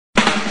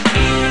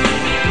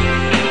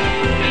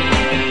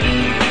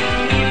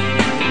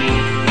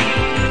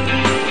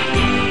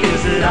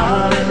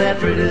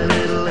pretty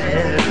little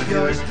head of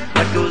yours.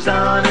 What goes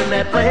on in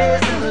that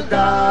place in the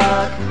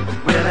dark?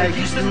 Well, I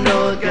used to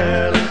know a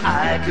girl and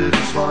I could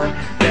have sworn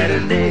that her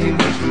name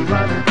was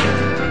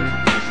Veronica.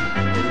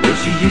 Well,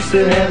 she used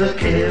to have a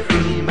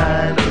carefree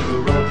mind of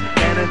her own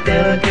and a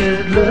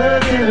delicate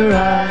look in her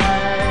eye.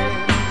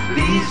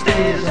 These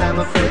days I'm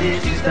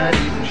afraid she's not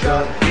even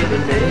sure if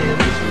her name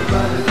is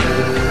Veronica.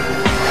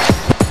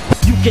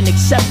 You can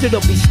accept it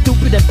or be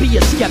stupid and be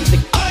a skeptic.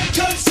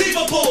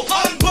 Inconceivable,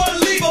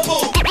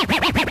 unbelievable.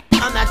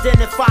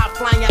 Unidentified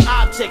flying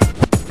objects.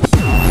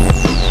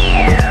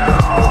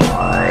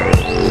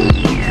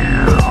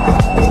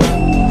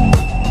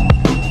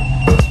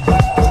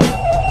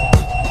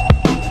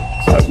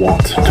 I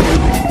want to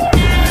believe.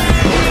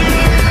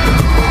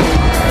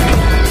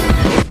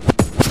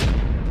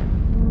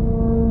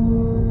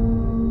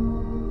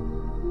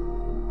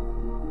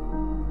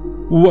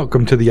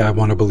 Welcome to the I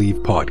Want to Believe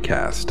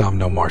podcast. I'm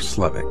Nomar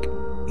Slevik.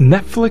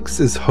 Netflix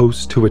is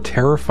host to a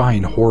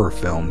terrifying horror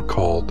film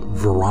called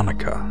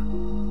Veronica.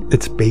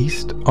 It's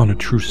based on a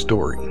true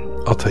story.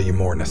 I'll tell you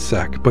more in a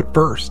sec, but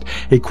first,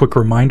 a quick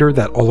reminder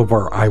that all of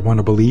our I Want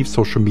to Believe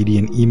social media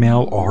and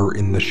email are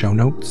in the show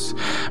notes.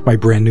 My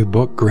brand new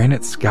book,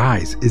 Granite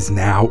Skies, is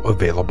now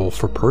available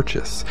for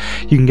purchase.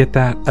 You can get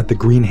that at the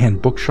Green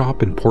Hand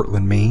Bookshop in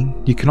Portland, Maine.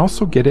 You can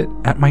also get it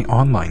at my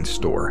online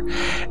store.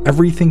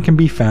 Everything can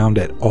be found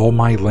at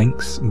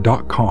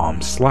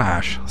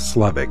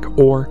allmylinks.com/Slevik,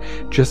 or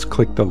just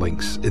click the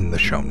links in the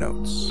show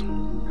notes.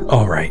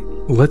 Alright,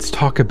 let's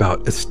talk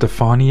about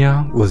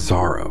Estefania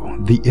Lazaro,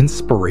 the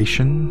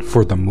inspiration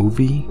for the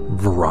movie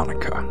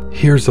Veronica.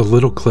 Here's a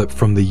little clip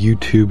from the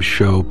YouTube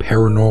show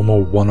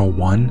Paranormal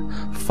 101,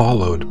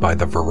 followed by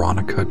the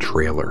Veronica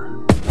trailer.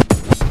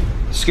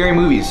 Scary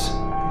movies.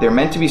 They're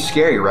meant to be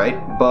scary, right?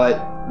 But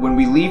when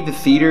we leave the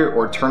theater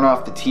or turn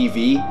off the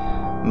TV,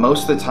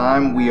 most of the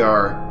time we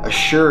are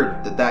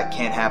assured that that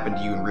can't happen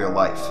to you in real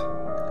life.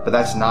 But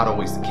that's not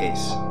always the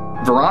case.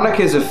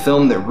 Veronica is a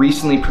film that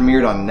recently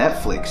premiered on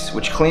Netflix,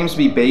 which claims to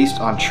be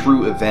based on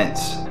true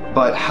events.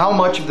 But how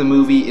much of the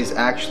movie is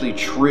actually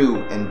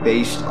true and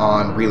based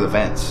on real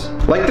events?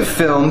 Like the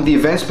film, the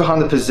events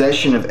behind the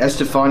possession of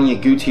Estefania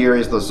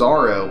Gutierrez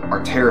Lazaro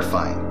are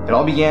terrifying. It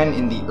all began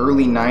in the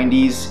early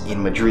 90s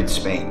in Madrid,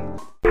 Spain.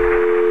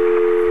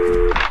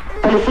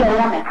 Policía,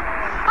 dígame.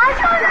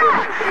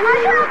 ¡Ayuda!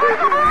 ¡Ayuda, por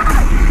favor!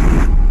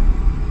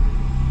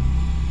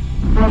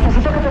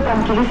 Necesito que te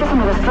tranquilices y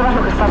me describas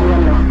lo que estás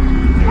viendo.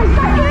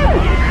 ¡Está aquí!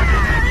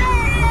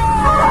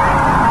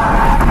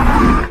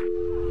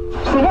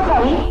 ¿Sigues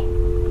ahí?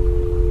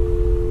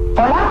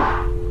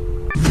 ¿Hola?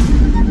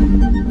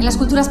 En las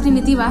culturas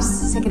primitivas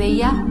se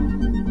creía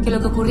que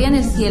lo que ocurría en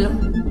el cielo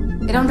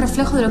era un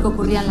reflejo de lo que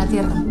ocurría en la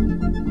tierra.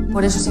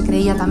 Por eso se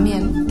creía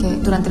también que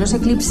durante los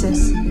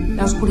eclipses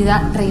la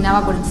oscuridad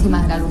reinaba por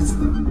encima de la luz.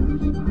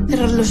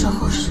 Cerrar los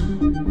ojos.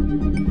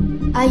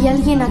 ¿Hay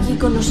alguien aquí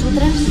con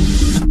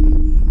nosotras?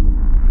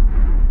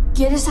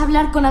 ¿Quieres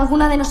hablar con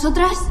alguna de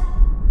nosotras?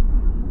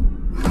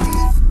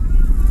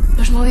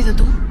 ¿Lo has movido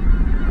tú?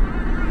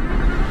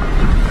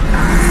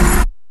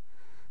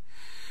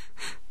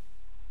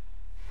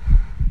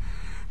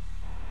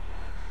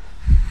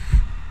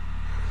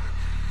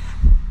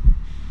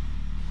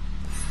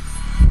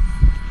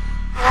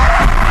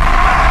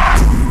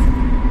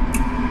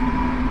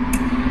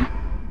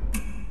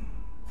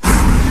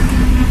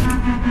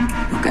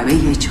 Lo que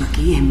habéis hecho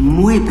aquí es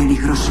muy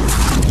peligroso.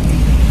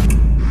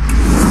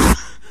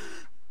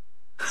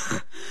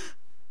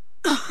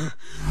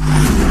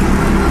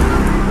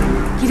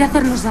 Quiere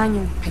hacernos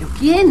daño. ¿Pero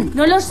quién?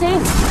 No lo sé.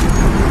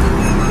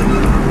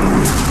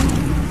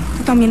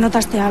 Tú también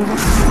notaste algo.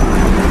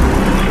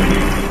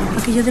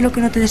 Aquello de lo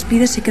que no te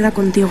despides se queda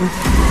contigo.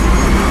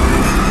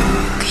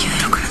 Aquello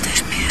de lo que no te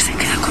despides se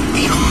queda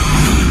contigo.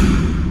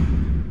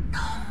 No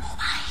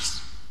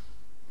mováis.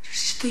 Pero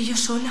si estoy yo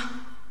sola.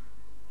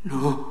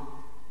 No.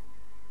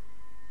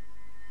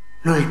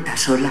 No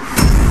estás sola.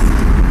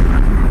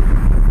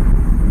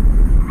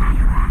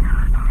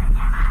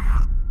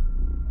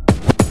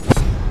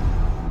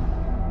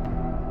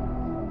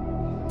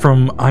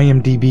 From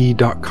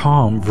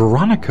IMDb.com,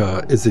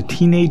 Veronica is a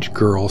teenage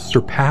girl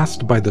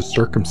surpassed by the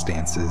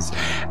circumstances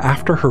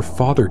after her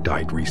father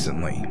died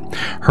recently.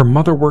 Her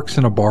mother works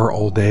in a bar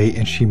all day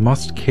and she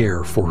must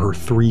care for her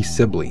 3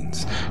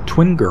 siblings,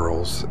 twin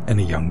girls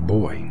and a young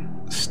boy.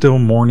 Still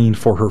mourning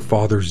for her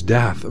father's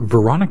death,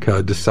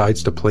 Veronica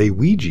decides to play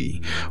Ouija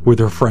with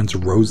her friends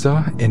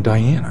Rosa and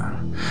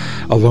Diana.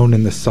 Alone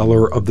in the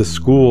cellar of the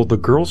school, the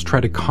girls try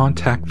to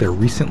contact their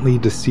recently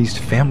deceased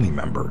family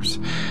members.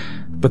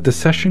 But the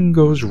session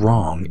goes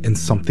wrong and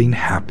something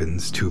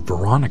happens to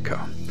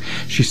Veronica.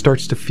 She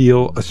starts to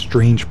feel a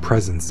strange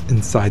presence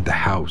inside the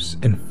house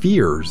and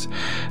fears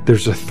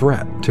there's a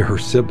threat to her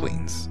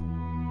siblings.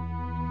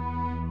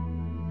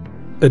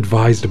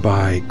 Advised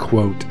by,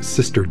 quote,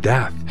 Sister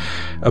Death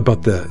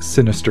about the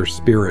sinister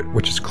spirit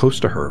which is close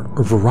to her,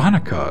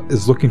 Veronica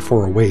is looking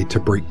for a way to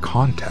break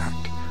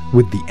contact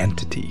with the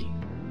entity.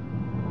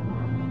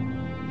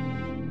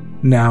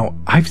 Now,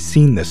 I've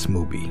seen this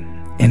movie.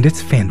 and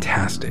it's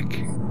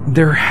fantastic.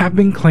 There have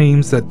been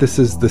claims that this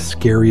is the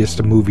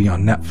scariest movie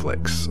on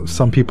Netflix.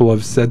 Some people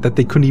have said that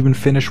they couldn't even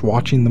finish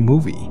watching the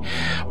movie.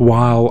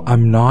 While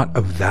I'm not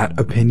of that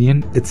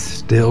opinion, it's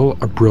still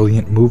a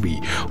brilliant movie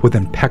with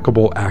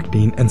impeccable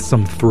acting and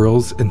some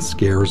thrills and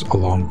scares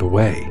along the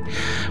way.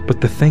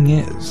 But the thing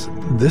is,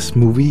 this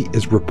movie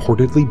is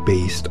reportedly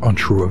based on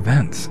true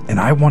events, and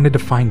I wanted to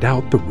find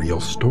out the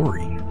real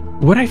story.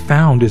 What I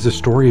found is a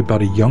story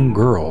about a young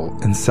girl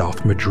in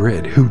South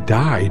Madrid who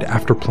died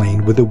after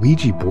playing with a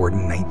Ouija board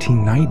in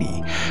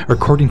 1990.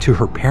 According to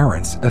her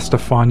parents,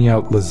 Estefania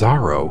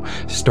Lazaro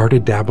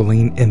started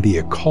dabbling in the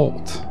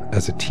occult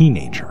as a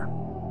teenager.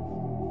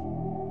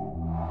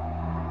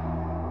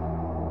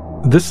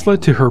 This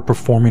led to her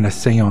performing a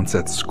seance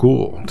at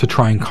school to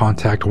try and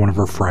contact one of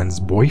her friend's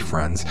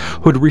boyfriends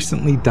who had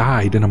recently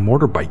died in a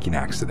motorbiking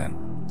accident.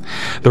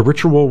 The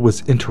ritual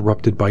was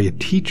interrupted by a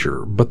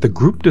teacher, but the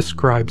group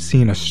described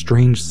seeing a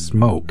strange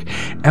smoke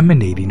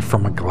emanating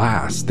from a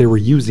glass they were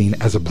using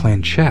as a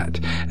planchette,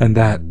 and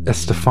that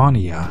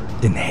Estefania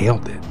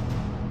inhaled it.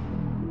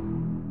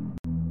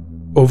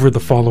 Over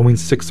the following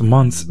 6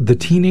 months, the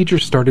teenager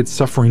started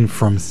suffering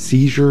from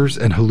seizures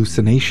and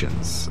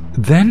hallucinations.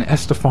 Then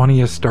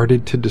Estefania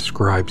started to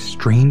describe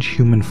strange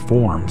human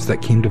forms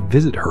that came to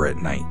visit her at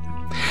night.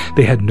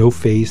 They had no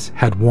face,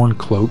 had worn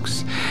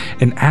cloaks,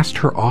 and asked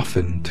her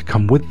often to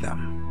come with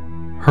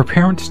them. Her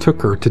parents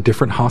took her to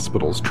different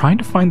hospitals trying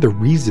to find the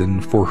reason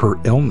for her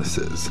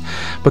illnesses,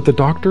 but the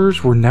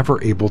doctors were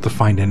never able to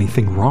find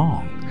anything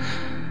wrong.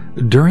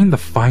 During the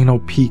final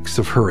peaks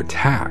of her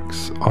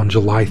attacks, on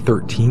July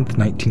 13,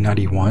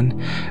 1991,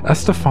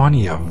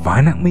 Estefania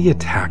violently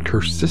attacked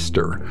her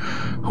sister,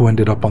 who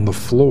ended up on the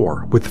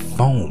floor with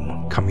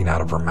foam coming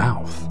out of her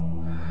mouth.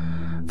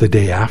 The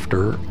day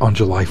after, on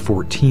July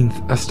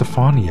 14th,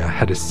 Estefania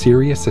had a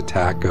serious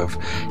attack of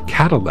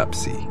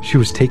catalepsy. She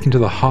was taken to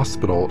the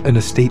hospital in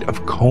a state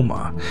of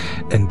coma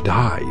and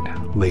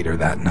died later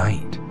that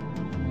night.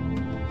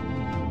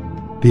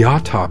 The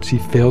autopsy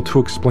failed to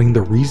explain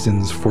the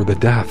reasons for the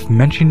death,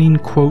 mentioning,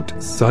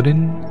 quote,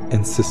 sudden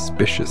and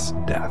suspicious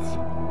death.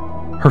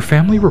 Her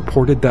family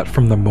reported that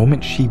from the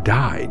moment she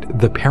died,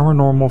 the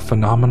paranormal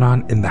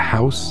phenomenon in the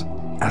house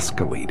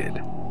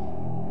escalated.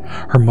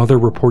 Her mother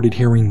reported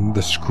hearing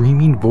the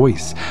screaming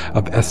voice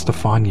of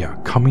Estefania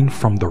coming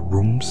from the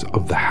rooms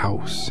of the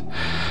house.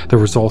 There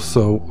was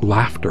also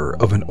laughter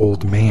of an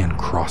old man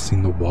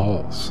crossing the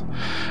walls.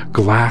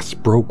 Glass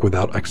broke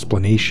without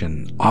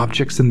explanation,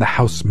 objects in the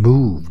house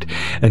moved,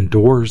 and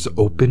doors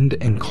opened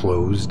and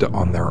closed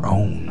on their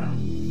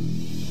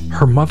own.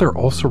 Her mother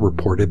also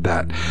reported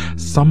that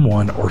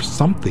someone or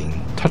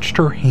something touched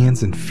her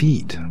hands and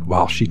feet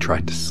while she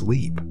tried to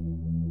sleep.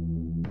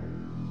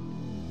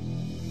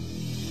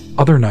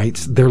 Other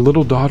nights, their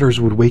little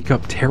daughters would wake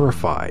up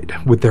terrified,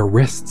 with their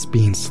wrists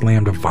being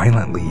slammed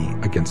violently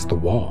against the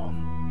wall.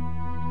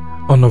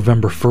 On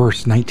November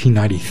 1st,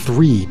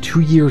 1993, 2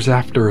 years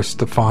after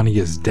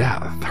Estefania's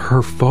death,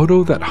 her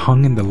photo that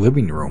hung in the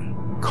living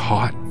room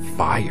caught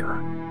fire.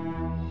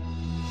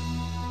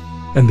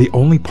 And the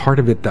only part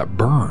of it that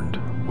burned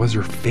was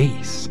her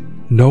face.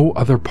 No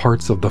other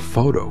parts of the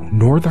photo,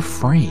 nor the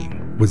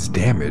frame, was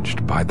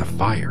damaged by the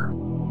fire.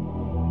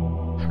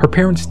 Her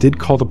parents did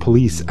call the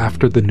police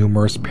after the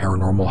numerous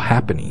paranormal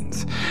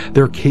happenings.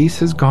 Their case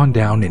has gone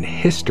down in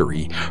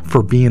history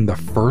for being the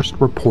first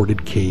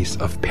reported case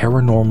of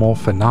paranormal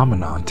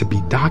phenomenon to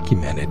be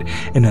documented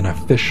in an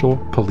official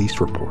police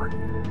report.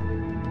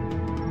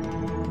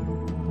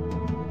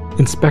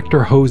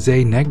 Inspector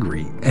Jose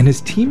Negri and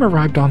his team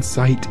arrived on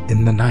site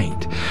in the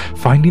night,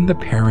 finding the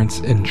parents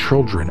and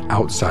children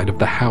outside of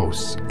the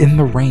house in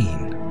the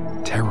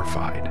rain,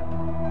 terrified.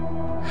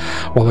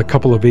 While a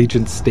couple of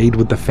agents stayed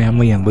with the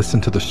family and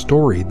listened to the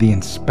story, the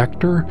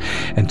inspector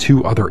and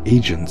 2 other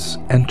agents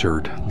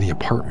entered the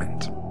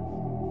apartment.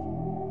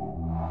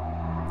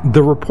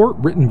 The report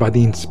written by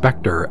the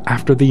inspector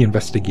after the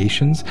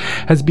investigations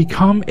has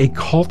become a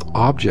cult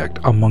object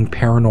among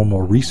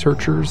paranormal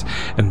researchers,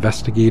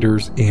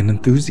 investigators, and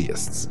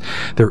enthusiasts.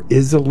 There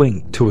is a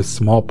link to a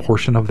small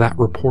portion of that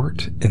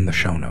report in the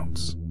show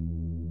notes.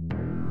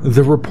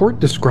 The report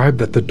described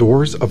that the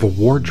doors of a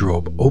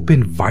wardrobe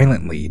opened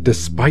violently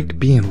despite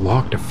being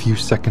locked a few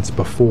seconds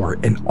before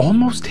and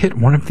almost hit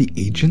one of the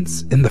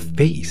agents in the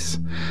face.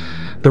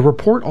 The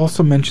report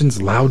also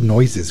mentions loud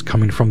noises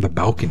coming from the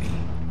balcony.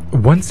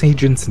 Once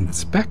agents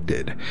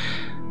inspected,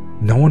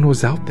 no one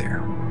was out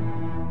there.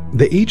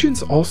 The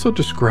agents also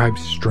described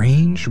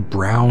strange,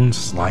 brown,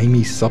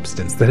 slimy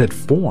substance that had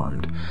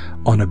formed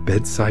on a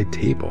bedside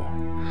table.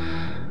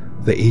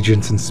 The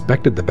agents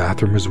inspected the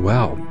bathroom as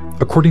well.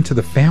 According to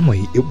the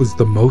family, it was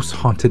the most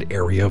haunted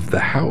area of the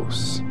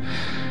house.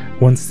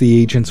 Once the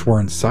agents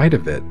were inside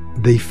of it,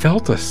 they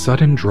felt a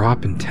sudden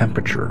drop in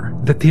temperature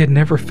that they had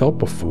never felt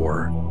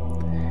before.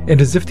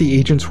 And as if the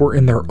agents were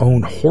in their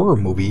own horror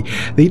movie,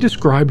 they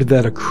described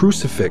that a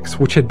crucifix,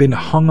 which had been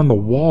hung on the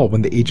wall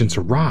when the agents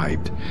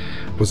arrived,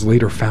 was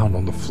later found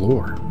on the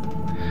floor.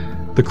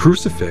 The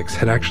crucifix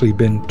had actually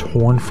been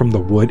torn from the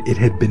wood it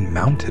had been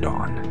mounted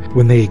on.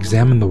 When they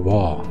examined the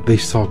wall, they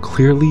saw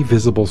clearly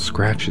visible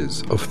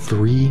scratches of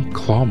 3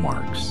 claw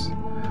marks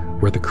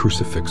where the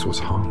crucifix was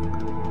hung.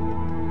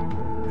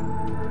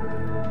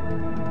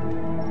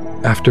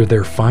 After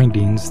their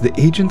findings, the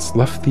agents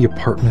left the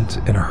apartment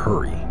in a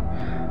hurry,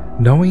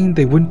 knowing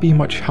they wouldn't be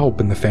much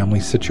help in the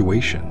family's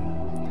situation.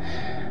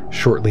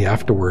 Shortly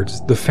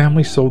afterwards, the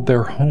family sold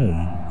their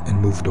home and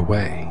moved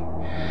away.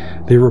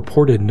 They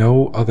reported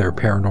no other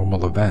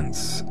paranormal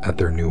events at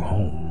their new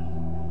home.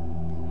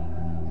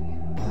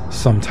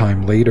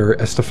 Sometime later,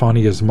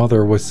 Estefania's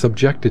mother was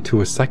subjected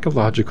to a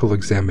psychological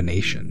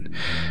examination,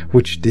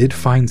 which did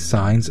find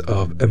signs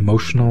of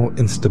emotional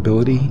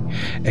instability,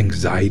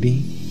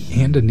 anxiety,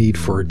 and a need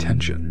for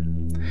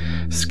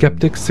attention.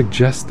 Skeptics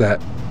suggest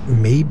that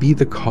may be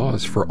the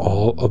cause for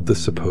all of the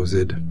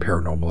supposed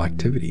paranormal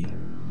activity.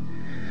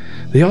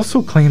 They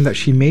also claim that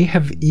she may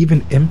have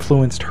even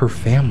influenced her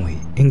family,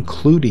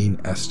 including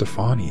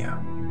Estefania.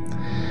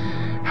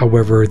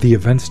 However, the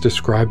events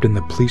described in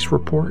the police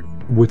report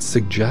would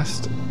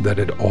suggest that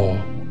it all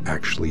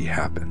actually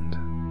happened.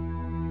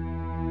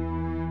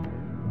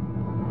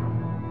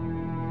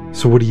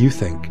 So what do you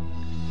think?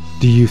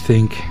 Do you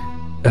think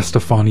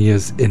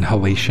Estefania's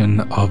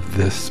inhalation of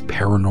this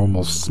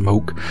paranormal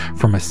smoke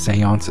from a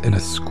seance in a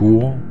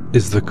school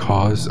is the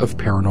cause of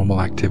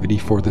paranormal activity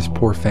for this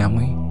poor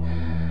family?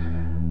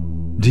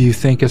 Do you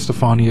think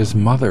Estefania's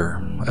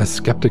mother, as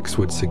skeptics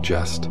would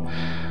suggest,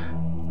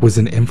 was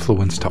an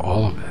influence to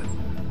all of it?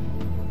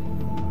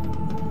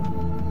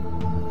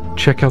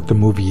 Check out the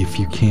movie if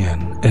you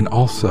can, and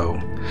also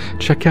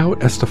check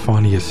out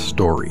Estefania's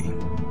story.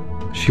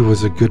 She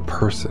was a good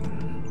person,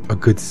 a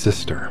good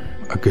sister,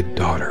 a good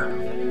daughter.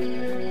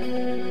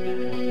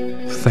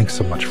 Thanks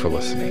so much for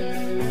listening.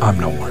 I'm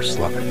No More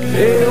Slavic.